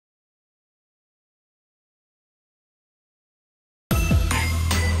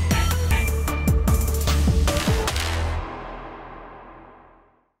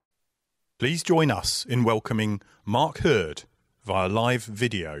Please join us in welcoming Mark Hurd via live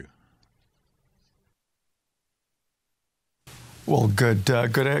video. Well, good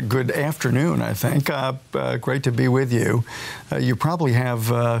afternoon, I think. Great to be with you. You probably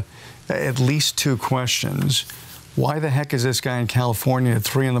have at least two questions. Why the heck is this guy in California at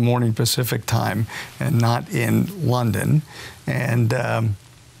 3 in the morning Pacific time and not in London? And I'm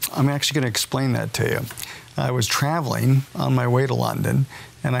actually going to explain that to you. I was traveling on my way to London,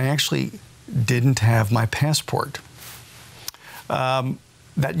 and I actually didn't have my passport.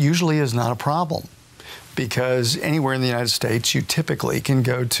 That usually is not a problem, because anywhere in the United States, you typically can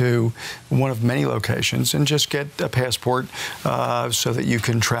go to one of many locations and just get a passport so that you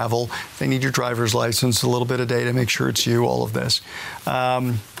can travel. They need your driver's license, a little bit of data, make sure it's you, all of this.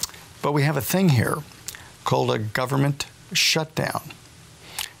 But we have a thing here called a government shutdown.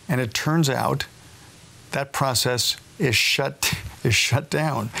 And it turns out that process is shut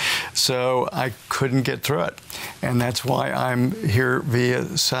down. So I couldn't get through it. And that's why I'm here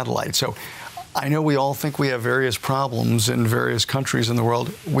via satellite. So I know we all think we have various problems in various countries in the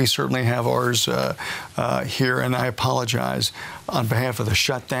world. We certainly have ours here, and I apologize on behalf of the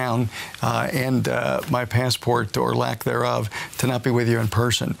shutdown and my passport, or lack thereof, to not be with you in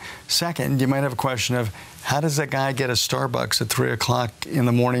person. Second, you might have a question of, how does that guy get a Starbucks at 3 o'clock in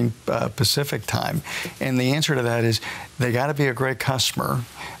the morning Pacific time? And the answer to that is, they got to be a great customer,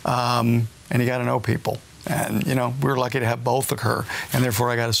 and you got to know people. And you know, we're lucky to have both occur, and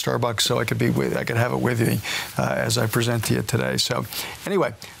therefore I got a Starbucks so I could have it with me as I present to you today. So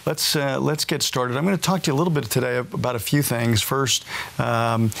anyway, let's get started. I'm going to talk to you a little bit today about a few things. First,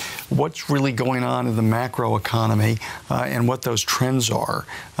 what's really going on in the macro economy and what those trends are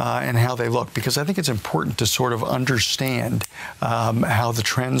and how they look, because I think it's important to sort of understand how the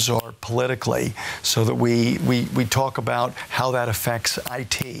trends are politically, so that we talk about how that affects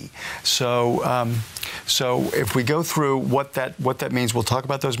IT. So if we go through what that means, we'll talk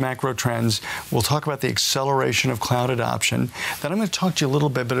about those macro trends. We'll talk about the acceleration of cloud adoption. Then I'm going to talk to you a little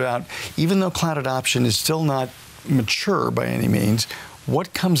bit about, even though cloud adoption is still not mature by any means,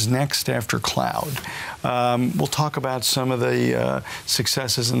 what comes next after cloud? We'll talk about some of the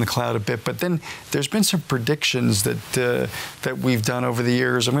successes in the cloud a bit, but then there's been some predictions that we've done over the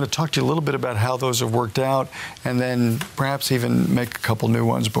years. I'm going to talk to you a little bit about how those have worked out, and then perhaps even make a couple new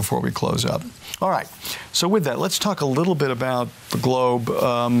ones before we close up. All right, so with that, let's talk a little bit about the globe. We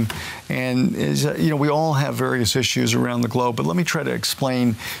all have various issues around the globe, but let me try to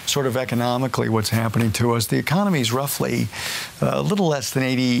explain sort of economically what's happening to us. The economy is roughly a little less than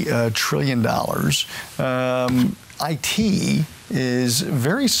 $80 trillion. IT is a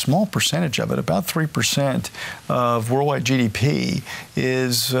very small percentage of it. About 3% of worldwide GDP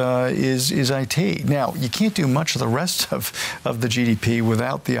is IT. Now, you can't do much of the rest of the GDP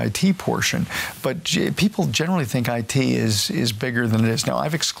without the IT portion, but people generally think IT is bigger than it is. Now,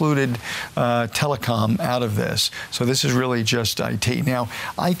 I've excluded telecom out of this, so this is really just IT. Now,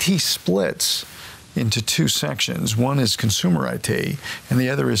 IT splits into two sections. One is consumer IT, and the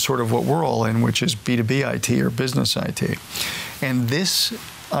other is sort of what we're all in, which is B2B IT, or business IT. And this,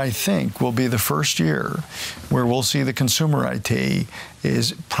 I think, will be the first year where we'll see the consumer IT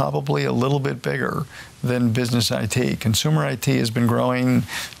is probably a little bit bigger than business IT. Consumer IT has been growing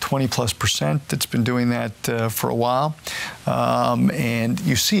 20+%. It's been doing that for a while. And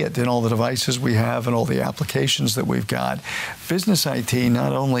you see it in all the devices we have and all the applications that we've got. Business IT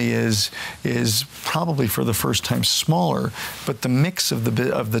not only is probably for the first time smaller, but the mix of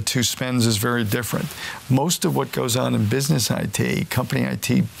the two spends is very different. Most of what goes on in business IT, company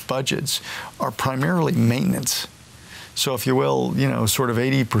IT budgets, are primarily maintenance. So if you will, sort of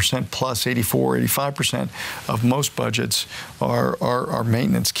 80% plus, 84, 85% of most budgets are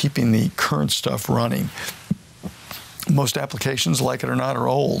maintenance, keeping the current stuff running. Most applications, like it or not, are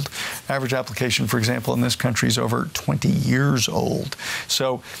old. Average application, for example, in this country is over 20 years old.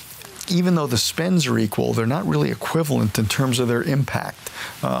 So even though the spends are equal, they're not really equivalent in terms of their impact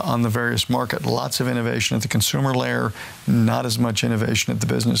on the various market. Lots of innovation at the consumer layer, not as much innovation at the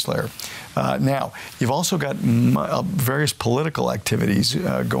business layer. Now, you've also got various political activities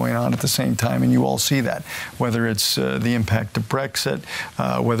going on at the same time, and you all see that, whether it's the impact of Brexit,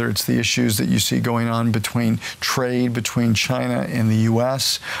 whether it's the issues that you see going on between trade between China and the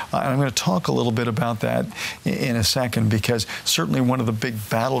U.S. And I'm going to talk a little bit about that in a second, because certainly one of the big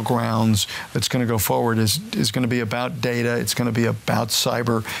battlegrounds rounds that's going to go forward is going to be about data. It's going to be about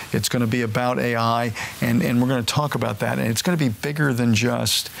cyber. It's going to be about AI, and we're going to talk about that. And it's going to be bigger than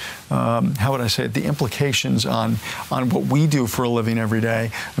just, how would I say it, the implications on what we do for a living every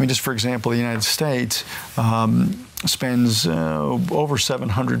day. I mean, just for example, the United States spends over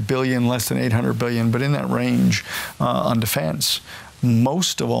 $700 billion, less than $800 billion, but in that range on defense.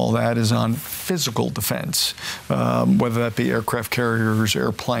 Most of all that is on physical defense, whether that be aircraft carriers,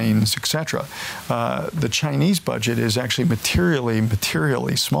 airplanes, etc. The Chinese budget is actually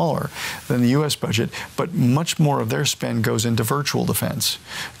materially smaller than the U.S. budget, but much more of their spend goes into virtual defense,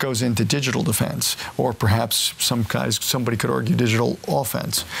 goes into digital defense, or perhaps somebody could argue digital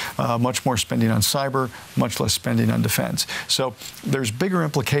offense. Much more spending on cyber, much less spending on defense. So there's bigger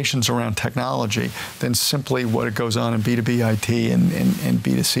implications around technology than simply what it goes on in B2B IT and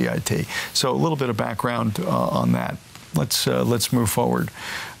B2C IT. So a little bit of background on that. Let's move forward.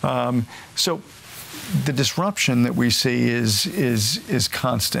 So the disruption that we see is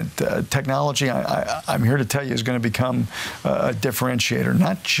constant. Technology, I'm here to tell you, is going to become a differentiator.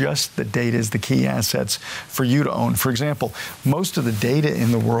 Not just the data is the key assets for you to own. For example, most of the data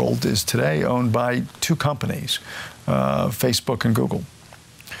in the world is today owned by two companies, Facebook and Google.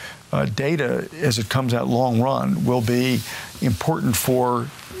 Data, as it comes out long run, will be important for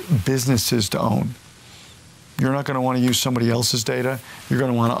businesses to own. You're not going to want to use somebody else's data. You're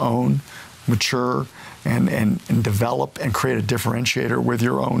going to want to own, mature, and develop and create a differentiator with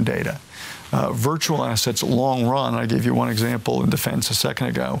your own data. Virtual assets, long run, I gave you one example in defense a second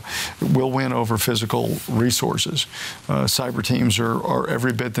ago, will win over physical resources. Cyber teams are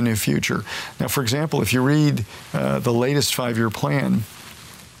every bit the new future. Now, for example, if you read the latest 5-year plan,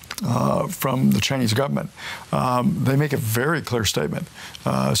 from the Chinese government, they make a very clear statement.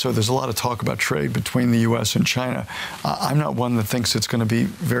 So there's a lot of talk about trade between the U.S. and China. I'm not one that thinks it's going to be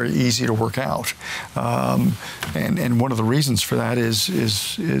very easy to work out. And one of the reasons for that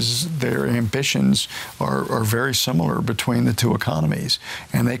is their ambitions are very similar between the two economies.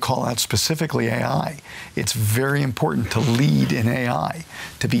 And they call out specifically AI. It's very important to lead in AI,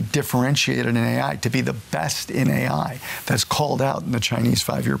 to be differentiated in AI, to be the best in AI. That's called out in the Chinese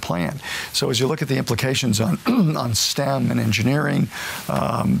 5-year plan. So as you look at the implications on on STEM and engineering,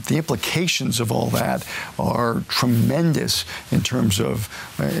 the implications of all that are tremendous in terms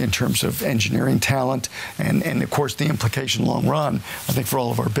of engineering talent, and of course the implication long run, I think, for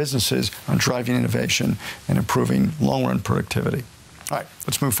all of our businesses on driving innovation and improving long run productivity. All right,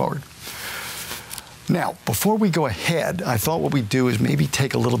 let's move forward. Now, before we go ahead, I thought what we'd do is maybe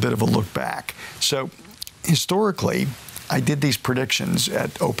take a little bit of a look back. So historically, I did these predictions at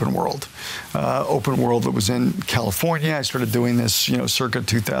OpenWorld. OpenWorld that was in California. I started doing this, circa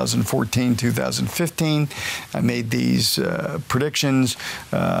 2014, 2015. I made these predictions.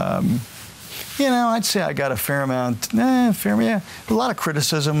 I'd say I got a fair amount, a lot of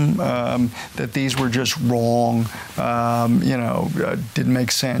criticism that these were just wrong, didn't make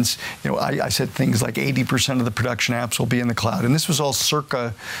sense. I said things like 80% of the production apps will be in the cloud, and this was all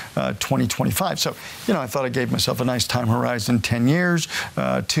circa 2025. So, I thought I gave myself a nice time horizon, 10 years.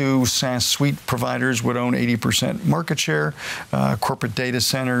 2 SaaS suite providers would own 80% market share. Corporate data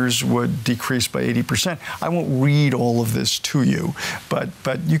centers would decrease by 80%. I won't read all of this to you, but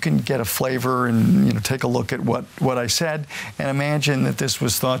you can get a flavor and take a look at what I said, and imagine that this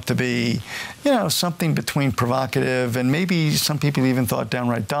was thought to be, something between provocative and maybe some people even thought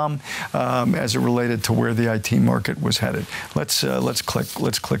downright dumb as it related to where the IT market was headed. Let's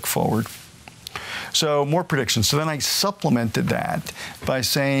click forward. So more predictions. So then I supplemented that by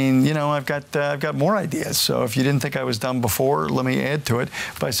saying, I've got more ideas. So if you didn't think I was done before, let me add to it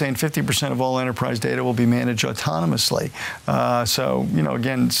by saying 50% of all enterprise data will be managed autonomously. So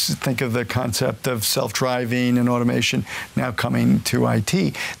again, think of the concept of self-driving and automation now coming to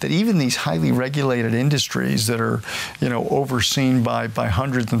IT. That even these highly regulated industries that are overseen by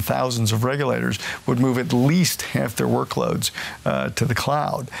hundreds and thousands of regulators would move at least half their workloads to the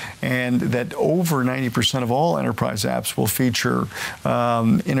cloud, and that over 90% of all enterprise apps will feature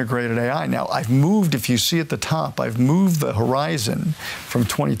integrated AI. Now, I've moved, if you see at the top, I've moved the horizon from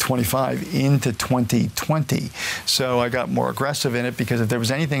 2025 into 2020. So I got more aggressive in it because if there was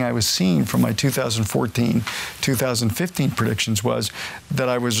anything I was seeing from my 2014, 2015 predictions was that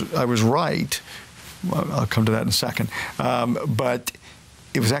I was right. Well, I'll come to that in a second. But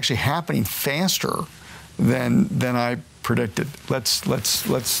it was actually happening faster than I predicted. Let's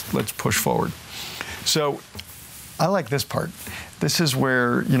push forward. So I like this part. This is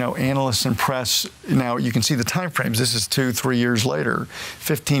where, you know, analysts and press, now you can see the time frames. This is 2-3 years later.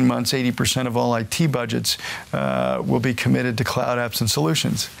 15 months, 80% of all IT budgets will be committed to cloud apps and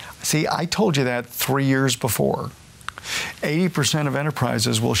solutions. See, I told you that 3 years before. 80% of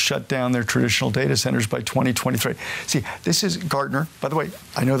enterprises will shut down their traditional data centers by 2023. See, this is Gartner. By the way,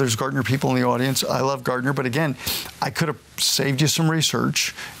 I know there's Gartner people in the audience. I love Gartner, but again, I could have saved you some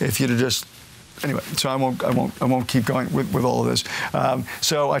research if you'd have just. Anyway, so I won't keep going with all of this.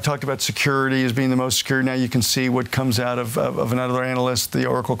 So I talked about security as being the most secure. Now you can see what comes out of another analyst. The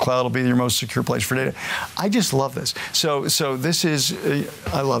Oracle Cloud will be your most secure place for data. I just love this. So this is,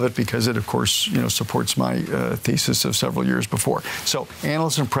 I love it because it, of course, you know, supports my thesis of several years before. So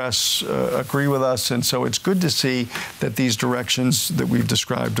analysts and press agree with us, and so it's good to see that these directions that we've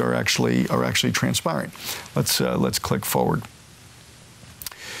described are actually transpiring. Let's click forward.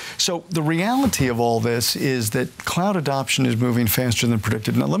 So the reality of all this is that cloud adoption is moving faster than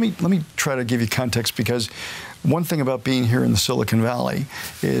predicted. Now let me try to give you context, because one thing about being here in the Silicon Valley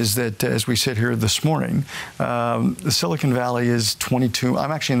is that as we sit here this morning, the Silicon Valley is 22,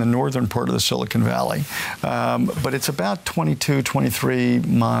 I'm actually in the northern part of the Silicon Valley, but it's about 22, 23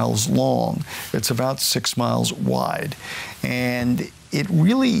 miles long. It's about 6 miles wide. And it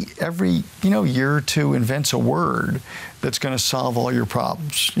really, every year or two, invents a word that's going to solve all your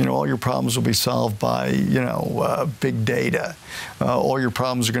problems. You know, all your problems will be solved by, big data. All your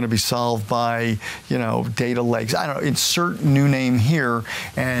problems are going to be solved by, data lakes. I don't know, insert new name here,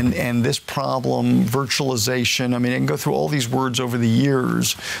 and this problem, virtualization. I mean, I can go through all these words over the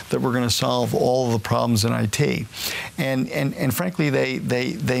years that we're going to solve all of the problems in IT. And frankly,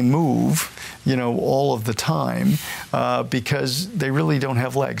 they move, all of the time because they really don't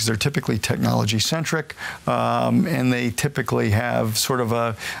have legs. They're typically technology-centric, and they typically have it's sort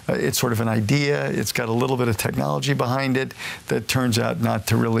of an idea. It's got a little bit of technology behind it that turns out not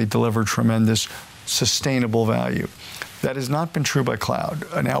to really deliver tremendous sustainable value. That has not been true by cloud.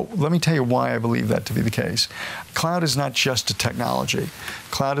 Now, let me tell you why I believe that to be the case. Cloud is not just a technology.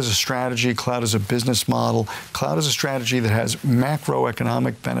 Cloud is a strategy. Cloud is a business model. Cloud is a strategy that has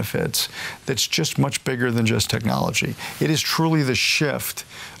macroeconomic benefits that's just much bigger than just technology. It is truly the shift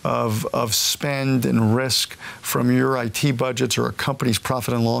of spend and risk from your IT budgets or a company's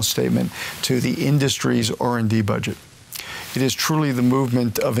profit and loss statement to the industry's R&D budget. It is truly the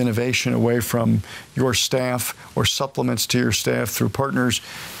movement of innovation away from your staff or supplements to your staff through partners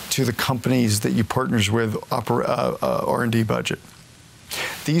to the companies that you partners with R&D budget.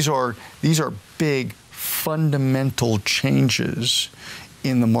 These are big fundamental changes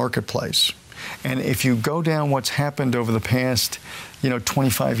in the marketplace. And if you go down what's happened over the past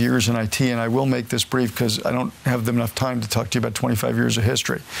 25 years in IT, and I will make this brief because I don't have enough time to talk to you about 25 years of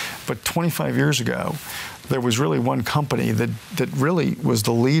history, but 25 years ago, there was really one company that really was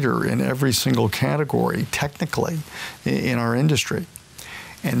the leader in every single category, technically, in our industry.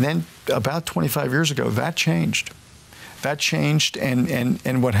 And then about 25 years ago, that changed. That changed,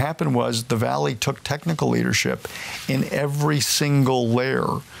 and what happened was the Valley took technical leadership in every single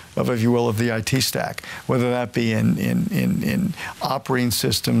layer of, if you will, of the IT stack, whether that be in operating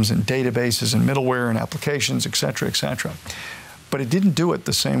systems and databases and middleware and applications, et cetera, et cetera. But it didn't do it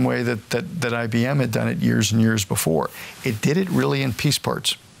the same way that IBM had done it years and years before. It did it really in piece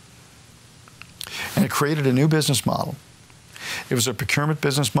parts. And it created a new business model. It was a procurement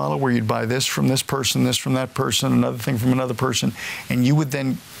business model where you'd buy this from this person, this from that person, another thing from another person, and you would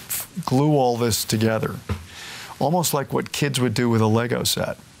then glue all this together, almost like what kids would do with a Lego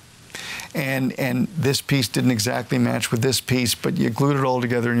set. And this piece didn't exactly match with this piece, but you glued it all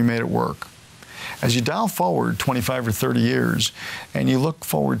together and you made it work. As you dial forward 25 or 30 years, and you look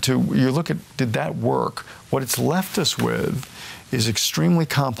at, did that work? What it's left us with is extremely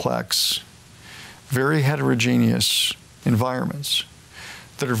complex, very heterogeneous environments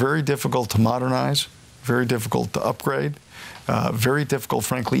that are very difficult to modernize, very difficult to upgrade, very difficult,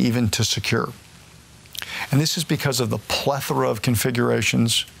 frankly, even to secure. And this is because of the plethora of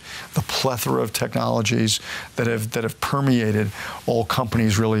configurations, the plethora of technologies that have permeated all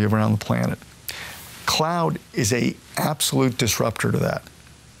companies really around the planet. Cloud is an absolute disruptor to that.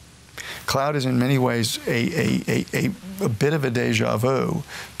 Cloud is in many ways a bit of a deja vu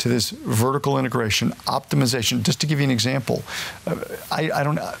to this vertical integration, optimization. Just to give you an example,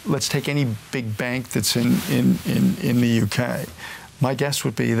 let's take any big bank that's in the UK. My guess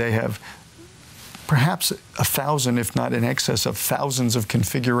would be they have perhaps 1,000, if not in excess of thousands of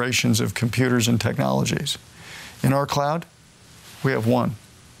configurations of computers and technologies. In our cloud, we have one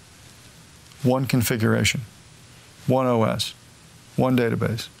configuration, one OS, one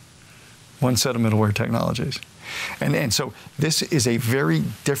database, one set of middleware technologies. And so this is a very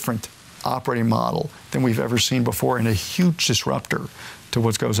different operating model than we've ever seen before, and a huge disruptor to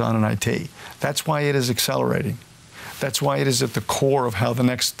what goes on in IT. That's why it is accelerating. That's why it is at the core of how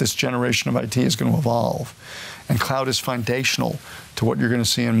this generation of IT is going to evolve. And cloud is foundational to what you're going to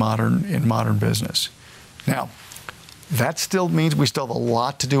see in modern business. Now, that still means we still have a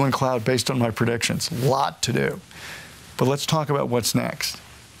lot to do in cloud based on my predictions. A lot to do. But let's talk about what's next.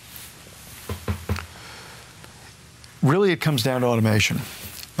 Really, it comes down to automation.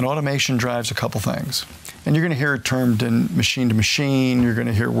 And automation drives a couple things. And you're going to hear it termed in machine to machine. You're going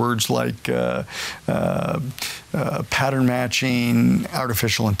to hear words like pattern matching,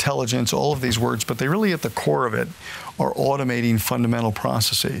 artificial intelligence, all of these words. But they really, at the core of it, are automating fundamental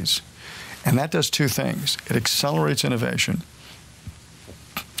processes. And that does two things. It accelerates innovation,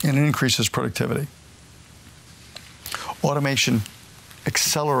 and it increases productivity. Automation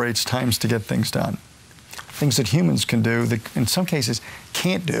accelerates times to get things done. Things that humans can do that in some cases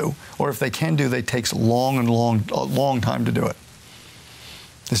can't do, or if they can do, they takes a long time to do it.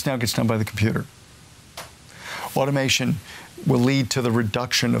 This now gets done by the computer. Automation will lead to the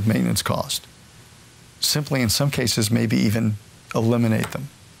reduction of maintenance cost. Simply, in some cases, maybe even eliminate them.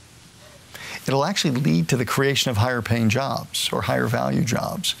 It'll actually lead to the creation of higher paying jobs or higher value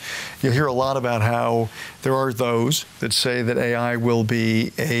jobs. You'll hear a lot about how there are those that say that AI will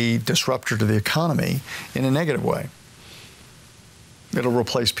be a disruptor to the economy in a negative way. It'll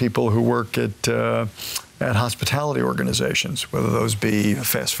replace people who work at hospitality organizations, whether those be a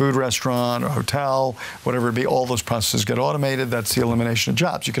fast food restaurant or hotel, whatever it be. All those processes get automated. That's the elimination of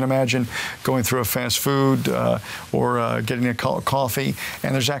jobs. You can imagine going through a fast food or getting a coffee,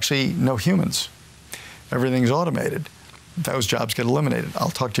 and there's actually no humans. Everything's automated. Those jobs get eliminated. I'll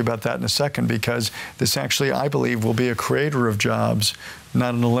talk to you about that in a second, because this actually, I believe, will be a creator of jobs,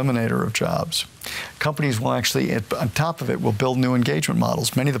 not an eliminator of jobs. Companies will actually, on top of it, will build new engagement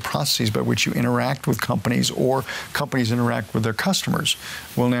models. Many of the processes by which you interact with companies or companies interact with their customers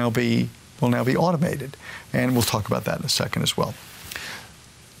will now be automated. And we'll talk about that in a second as well.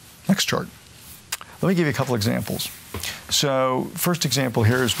 Next chart. Let me give you a couple examples. So first example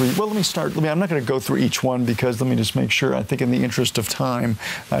here is, I'm not going to go through each one, because let me just make sure. I think in the interest of time,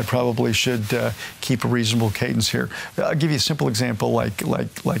 I probably should keep a reasonable cadence here. I'll give you a simple example like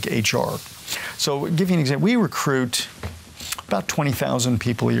HR. So I'll give you an example. We recruit about 20,000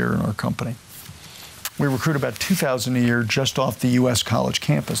 people a year in our company. We recruit about 2,000 a year just off the U.S. college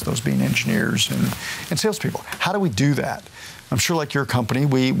campus, those being engineers and salespeople. How do we do that? I'm sure, like your company,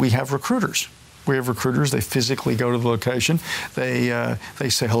 we have recruiters. We have recruiters. They physically go to the location. They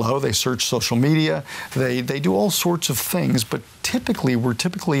say hello. They search social media. They do all sorts of things. But typically, we're at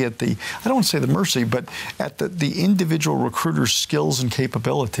the, I don't want to say the mercy, but at the individual recruiter's skills and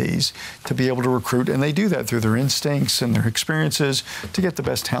capabilities to be able to recruit. And they do that through their instincts and their experiences to get the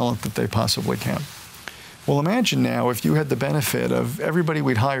best talent that they possibly can. Well, imagine now if you had the benefit of everybody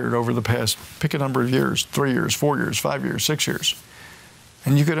we'd hired over the past, pick a number of years, 3 years, 4 years, 5 years, 6 years.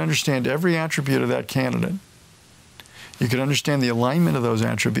 And you could understand every attribute of that candidate. You could understand the alignment of those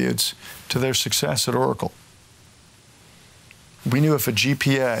attributes to their success at Oracle. We knew if a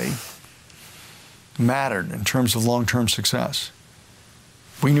GPA mattered in terms of long-term success.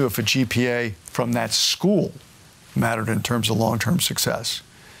 We knew if a GPA from that school mattered in terms of long-term success.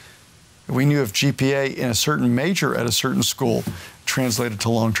 We knew if GPA in a certain major at a certain school translated to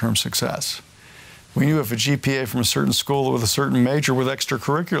long-term success. We knew if a GPA from a certain school with a certain major with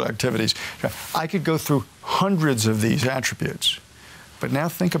extracurricular activities. I could go through hundreds of these attributes. But now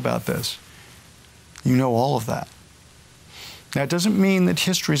think about this. You know all of that. Now, it doesn't mean that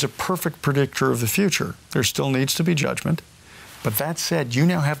history is a perfect predictor of the future. There still needs to be judgment. But that said, you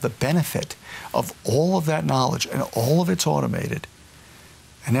now have the benefit of all of that knowledge, and all of it's automated.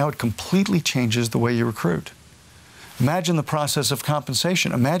 And now it completely changes the way you recruit. Imagine the process of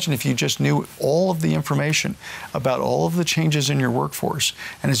compensation. Imagine if you just knew all of the information about all of the changes in your workforce,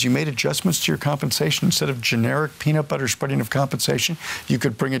 and as you made adjustments to your compensation, instead of generic peanut butter spreading of compensation, you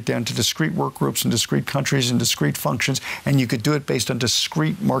could bring it down to discrete work groups and discrete countries and discrete functions, and you could do it based on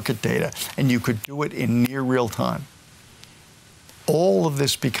discrete market data, and you could do it in near real time. All of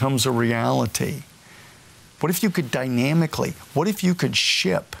this becomes a reality. What if you could dynamically, what if you could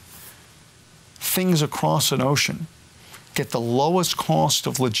ship things across an ocean, get the lowest cost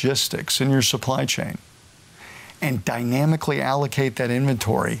of logistics in your supply chain, and dynamically allocate that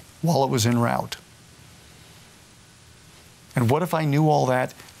inventory while it was en route? And what if I knew all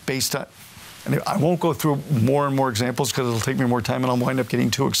that based on, and I won't go through more and more examples because it'll take me more time and I'll wind up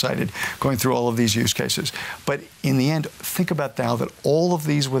getting too excited going through all of these use cases. But in the end, think about now that all of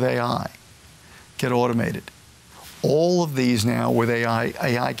these with AI get automated. All of these now with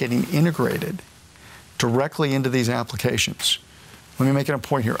AI getting integrated directly into these applications. Let me make it a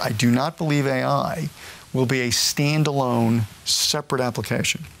point here. I do not believe AI will be a standalone, separate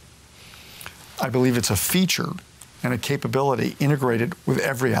application. I believe it's a feature and a capability integrated with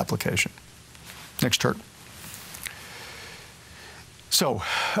every application. Next chart. So,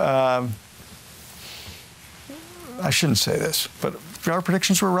 I shouldn't say this, but our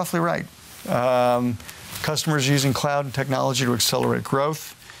predictions were roughly right. Customers using cloud and technology to accelerate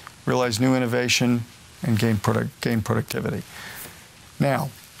growth, realize new innovation, and gain productivity. Now,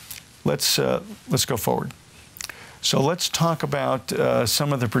 let's go forward. So let's talk about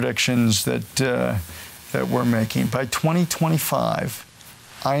some of the predictions that we're making. By 2025,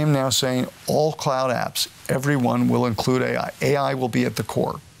 I am now saying all cloud apps, everyone will include AI. AI will be at the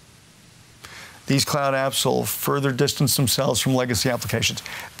core. These cloud apps will further distance themselves from legacy applications.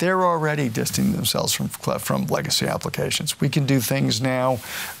 They're already distancing themselves from legacy applications. We can do things now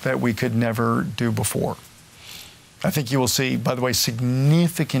that we could never do before. I think you will see, by the way,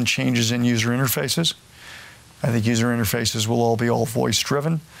 significant changes in user interfaces. I think user interfaces will all be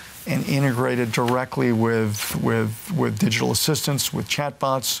voice-driven and integrated directly with digital assistants, with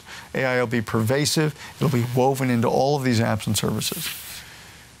chatbots. AI will be pervasive. It'll be woven into all of these apps and services.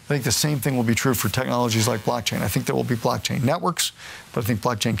 I think the same thing will be true for technologies like blockchain. I think there will be blockchain networks, but I think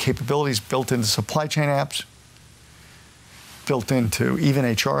blockchain capabilities built into supply chain apps, built into even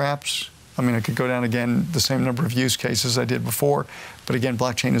HR apps. I mean, I could go down again the same number of use cases I did before, but again,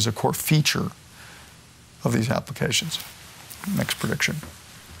 blockchain is a core feature of these applications. Next prediction.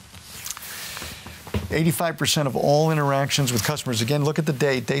 85% of all interactions with customers, again, look at the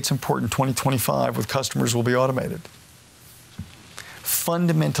date, date's important, 2025, with customers will be automated.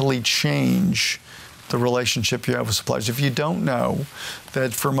 Fundamentally change the relationship you have with suppliers. If you don't know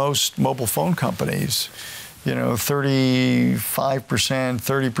that for most mobile phone companies, 35%,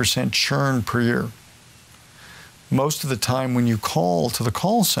 30% churn per year. Most of the time when you call to the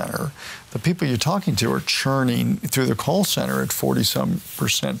call center, the people you're talking to are churning through the call center at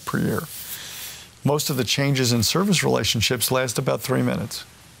 40-some% per year. Most of the changes in service relationships last about 3 minutes.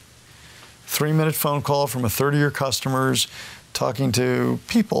 3-minute phone call from a third of your customers talking to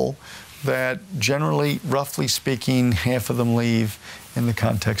people that generally, roughly speaking, half of them leave in the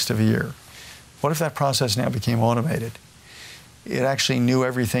context of a year. What if that process now became automated? It actually knew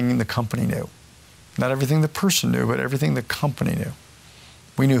everything the company knew. Not everything the person knew, but everything the company knew.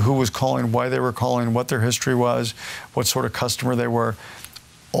 We knew who was calling, why they were calling, what their history was, what sort of customer they were.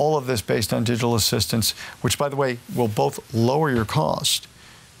 All of this based on digital assistants, which, by the way, will both lower your cost,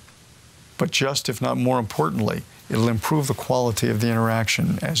 but just, if not more importantly, it'll improve the quality of the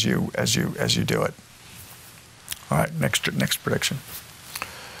interaction as you do it. All right, next prediction.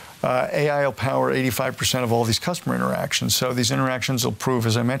 AI will power 85% of all these customer interactions. So these interactions will improve,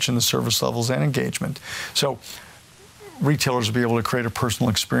 as I mentioned, the service levels and engagement. So retailers will be able to create a personal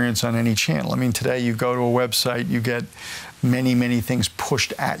experience on any channel. I mean, today you go to a website, you get many, many things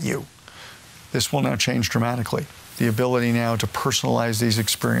pushed at you. This will now change dramatically. The ability now to personalize these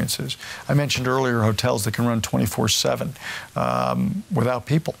experiences. I mentioned earlier hotels that can run 24/7 without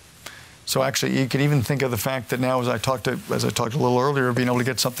people. So actually, you can even think of the fact that now, as I talked a little earlier, being able to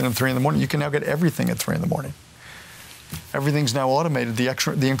get something at 3 in the morning, you can now get everything at 3 in the morning. Everything's now automated. The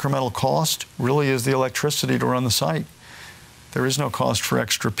incremental cost really is the electricity to run the site. There is no cost for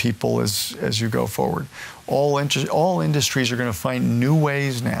extra people as you go forward. All industries are going to find new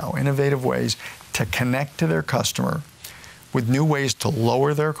ways now, innovative ways, to connect to their customer with new ways to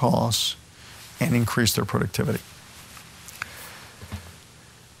lower their costs and increase their productivity.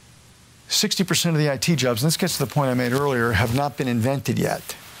 60% of the IT jobs, and this gets to the point I made earlier, have not been invented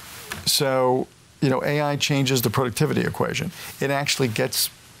yet. So, AI changes the productivity equation. It actually gets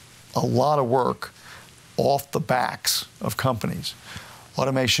a lot of work off the backs of companies.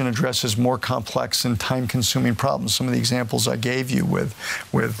 Automation addresses more complex and time-consuming problems. Some of the examples I gave you with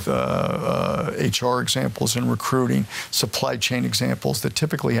HR examples and recruiting, supply chain examples that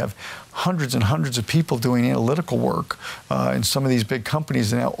typically have hundreds and hundreds of people doing analytical work in some of these big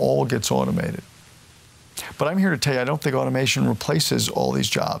companies, and now all gets automated. But I'm here to tell you, I don't think automation replaces all these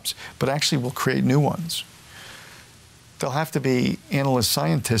jobs, but actually will create new ones. There'll have to be analysts,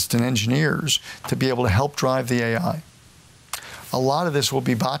 scientists, and engineers to be able to help drive the AI. A lot of this will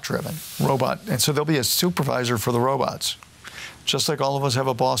be bot-driven, robot, and so there'll be a supervisor for the robots. Just like all of us have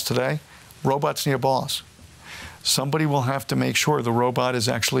a boss today, robots need a boss. Somebody will have to make sure the robot is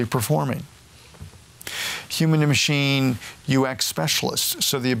actually performing. Human-to-machine UX specialists,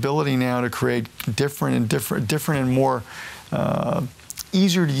 so the ability now to create different and more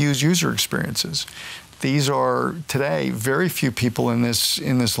easier-to-use user experiences. These are today very few people in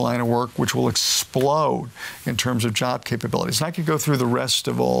this line of work, which will explode in terms of job capabilities. And I could go through the rest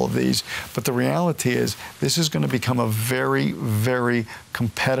of all of these, but the reality is this is going to become a very, very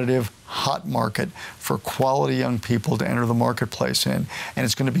competitive, hot market for quality young people to enter the marketplace in. And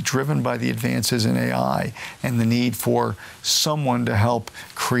it's going to be driven by the advances in AI and the need for someone to help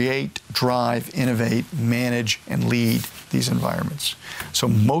create, drive, innovate, manage, and lead these environments. So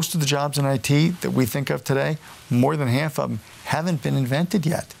most of the jobs in IT that we think of today, more than half of them haven't been invented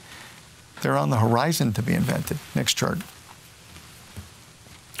yet. They're on the horizon to be invented. Next chart.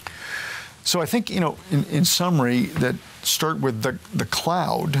 So I think, in summary, that start with the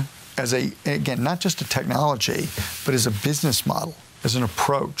cloud as again, not just a technology, but as a business model, as an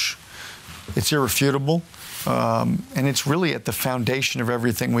approach. It's irrefutable, and it's really at the foundation of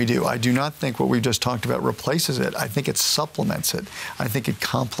everything we do. I do not think what we've just talked about replaces it. I think it supplements it. I think it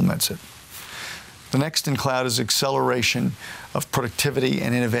complements it. The next in cloud is acceleration of productivity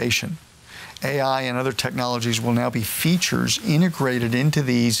and innovation. AI and other technologies will now be features integrated into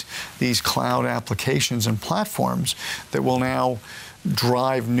these cloud applications and platforms that will now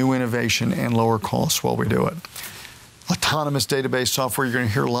drive new innovation and lower costs while we do it. Autonomous database software, you're going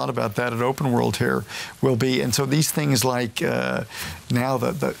to hear a lot about that at OpenWorld here, will be, and so these things like now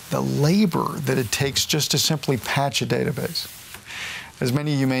the labor that it takes just to simply patch a database. As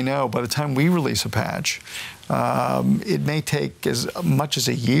many of you may know, by the time we release a patch, it may take as much as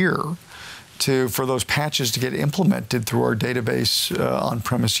a year for those patches to get implemented through our database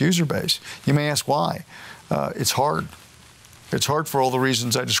on-premise user base. You may ask why. It's hard. It's hard for all the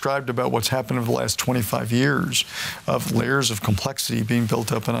reasons I described about what's happened over the last 25 years of layers of complexity being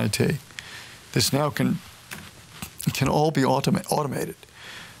built up in IT. This now can all be automated,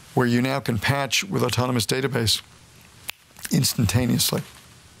 where you now can patch with autonomous database instantaneously.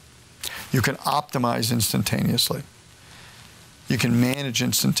 You can optimize instantaneously. You can manage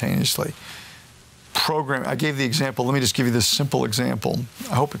instantaneously. Program, I gave the example, let me just give you this simple example.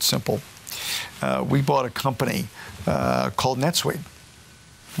 I hope it's simple. We bought a company called NetSuite.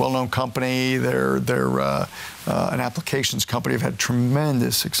 Well-known company, they're an applications company. They've had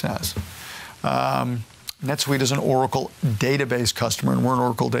tremendous success. NetSuite is an Oracle database customer, and we're an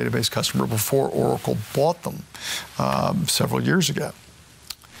Oracle database customer before Oracle bought them several years ago.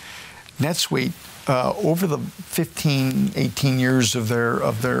 NetSuite, over the 15, 18 years of their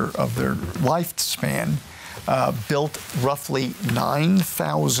lifespan, built roughly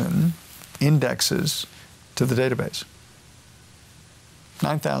 9,000 indexes to the database.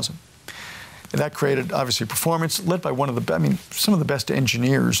 9,000. That created, obviously, performance, led by some of the best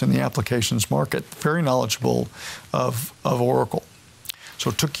engineers in the applications market, very knowledgeable of Oracle.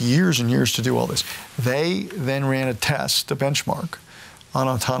 So it took years and years to do all this. They then ran a test, a benchmark, on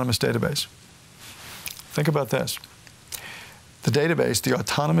autonomous database. Think about this. The database, the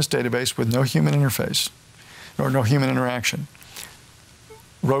autonomous database with no human interface, or no human interaction,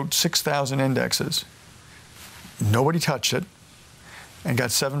 wrote 6,000 indexes. Nobody touched it, and got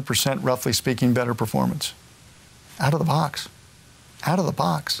 7%, roughly speaking, better performance. Out of the box. Out of the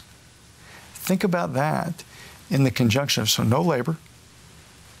box. Think about that in the conjunction of, so no labor,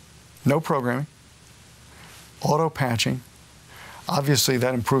 no programming, auto patching. Obviously,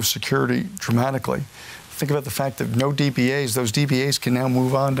 that improves security dramatically. Think about the fact that no DBAs, those DBAs can now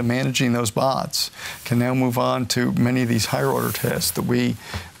move on to managing those bots, can now move on to many of these higher order tasks that we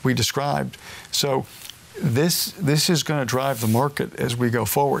described. So this is going to drive the market as we go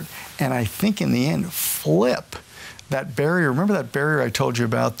forward. And I think in the end, flip that barrier. Remember that barrier I told you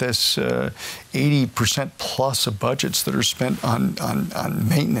about, this 80% plus of budgets that are spent on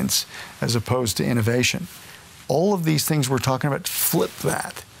maintenance as opposed to innovation. All of these things we're talking about, flip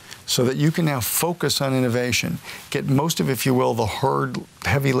that so that you can now focus on innovation, get most of, if you will, the hard,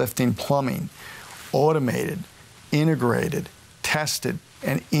 heavy lifting plumbing automated, integrated, tested,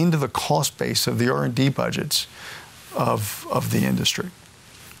 and into the cost base of the R&D budgets of the industry.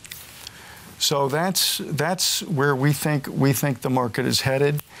 So that's where we think the market is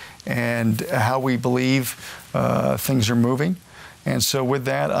headed, and how we believe things are moving. And so with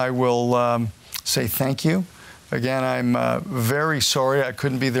that, I will say thank you. Again, I'm very sorry I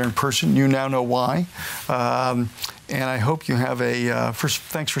couldn't be there in person. You now know why. And I hope you have first,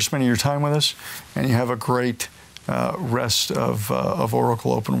 thanks for spending your time with us, and you have a great rest of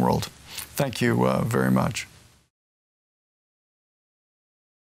Oracle OpenWorld. Thank you very much.